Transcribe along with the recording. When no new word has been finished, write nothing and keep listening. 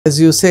As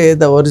you say,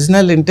 the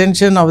original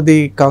intention of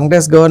the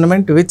Congress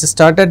government which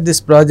started this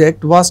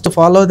project was to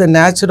follow the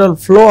natural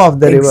flow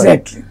of the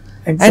river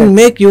and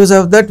make use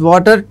of that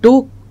water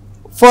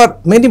for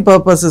many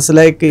purposes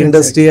like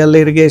industrial,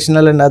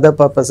 irrigational and other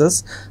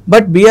purposes.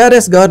 But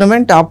BRS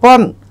government,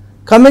 upon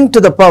coming to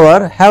the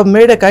power, have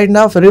made a kind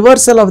of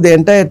reversal of the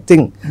entire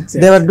thing.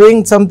 They were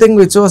doing something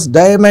which was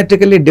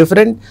diametrically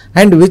different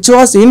and which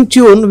was in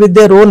tune with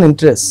their own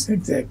interests.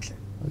 Exactly.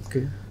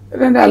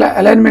 And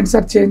alignments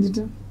are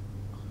changed.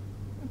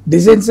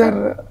 Designs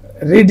are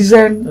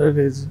redesigned.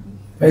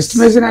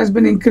 Estimation has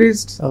been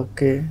increased.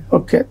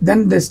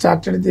 Then they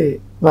started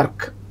the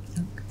work.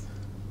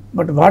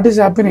 But what is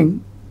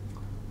happening?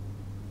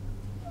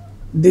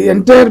 The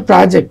entire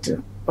project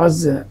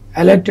was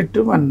allotted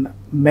to one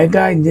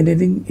Mega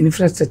Engineering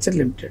Infrastructure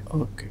Limited,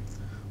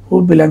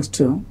 who belongs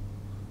to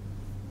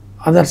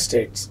other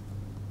states.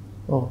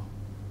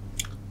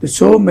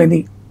 So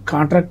many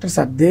contractors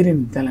are there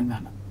in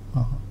Telangana.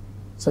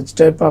 Such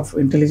type of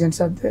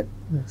intelligence are there.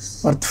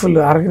 Worthful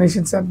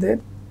organizations are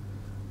there.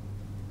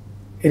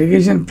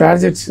 Irrigation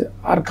projects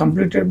are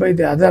completed by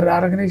the other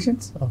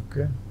organizations,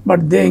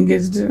 but they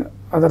engaged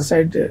other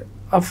side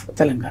of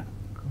Telangana.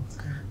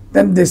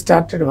 Then they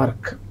started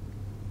work.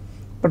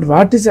 But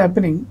what is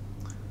happening?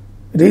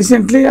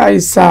 Recently, I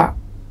saw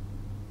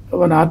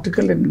one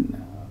article in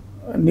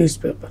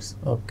newspapers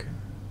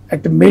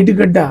at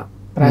Medigadda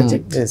Barrage.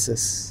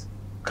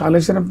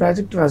 Kaleshwaram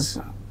project was.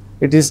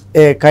 It is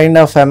a kind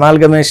of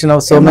amalgamation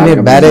of so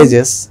many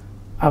barrages.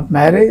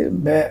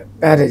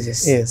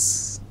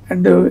 Barrages.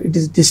 And it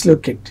is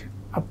dislocated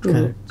up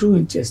to 2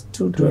 inches,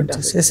 2.5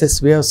 inches.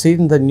 Yes, we have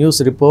seen the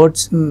news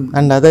reports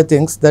and other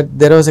things that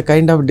there was a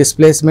kind of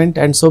displacement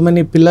and so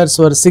many pillars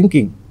were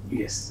sinking.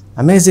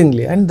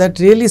 Amazingly. And that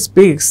really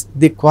speaks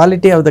the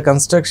quality of the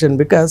construction,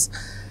 because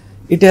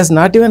it has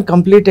not even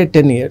completed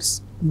 10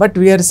 years. But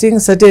we are seeing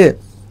such a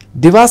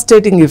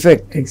devastating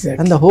effect.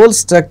 And the whole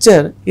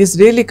structure is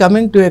really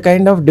coming to a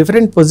kind of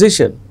different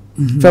position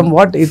from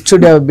what it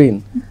should have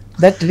been.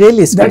 That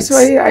really speaks. That's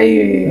why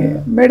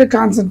I made a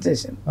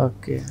concentration.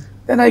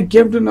 Then I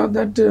came to know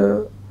that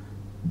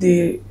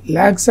the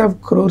lakhs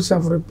of crores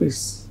of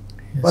rupees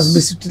was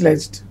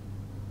misutilized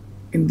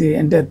in the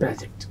entire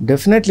project.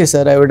 Definitely,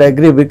 sir, I would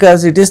agree,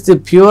 because it is the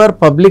pure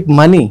public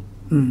money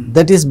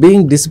that is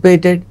being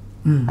dissipated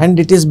and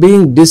it is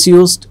being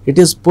disused, it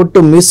is put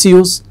to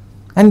misuse,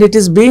 and it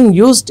is being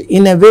used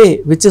in a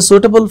way which is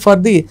suitable for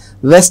the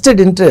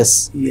vested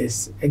interests.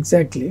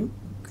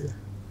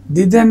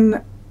 The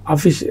then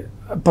official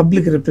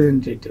public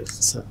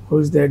representatives, who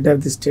is the head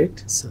of the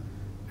state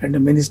and the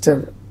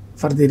minister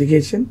for the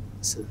irrigation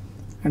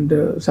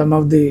and some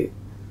of the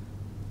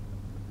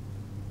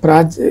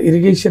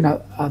irrigation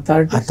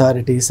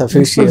authorities,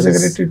 officials,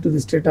 secretary to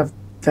the state of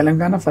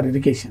Telangana for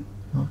irrigation.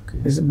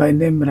 This is by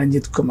name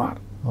Ranjit Kumar.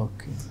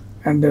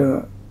 And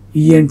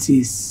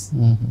ENCs,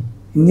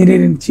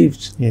 engineering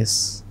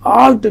chiefs,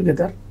 all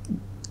together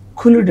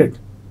colluded.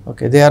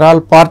 They are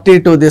all party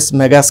to this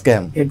mega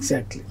scam.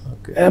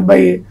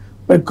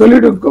 By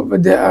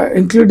colluding,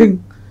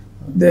 including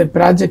the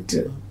project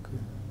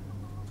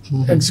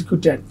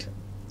executant,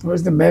 who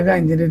was the Mega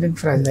Engineering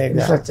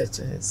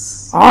Infrastructure.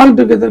 All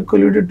together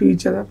colluded to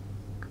each other,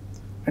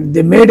 and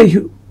they made a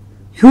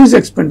huge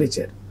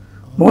expenditure.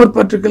 More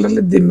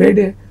particularly, they made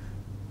a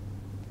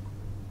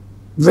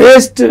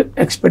waste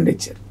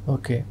expenditure.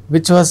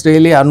 Which was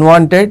really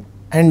unwanted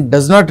and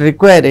does not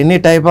require any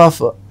type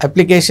of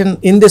application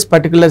in this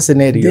particular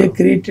scenario. They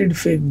created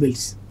fake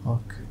bills.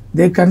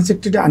 They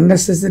constructed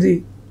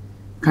unnecessary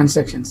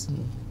constructions.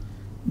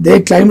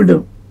 They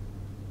claimed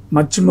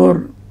much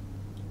more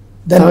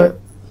than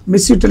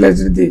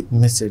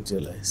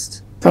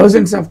misutilized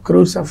thousands of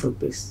crores of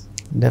rupees.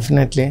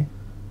 Definitely.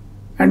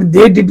 And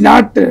they did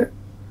not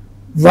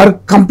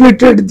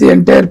completed the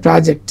entire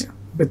project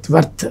with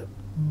worth,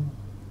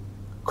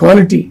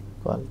 quality.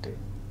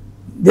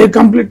 They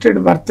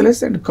completed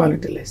worthless and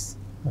qualityless,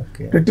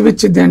 due to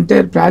which the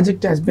entire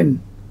project has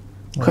been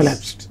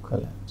collapsed.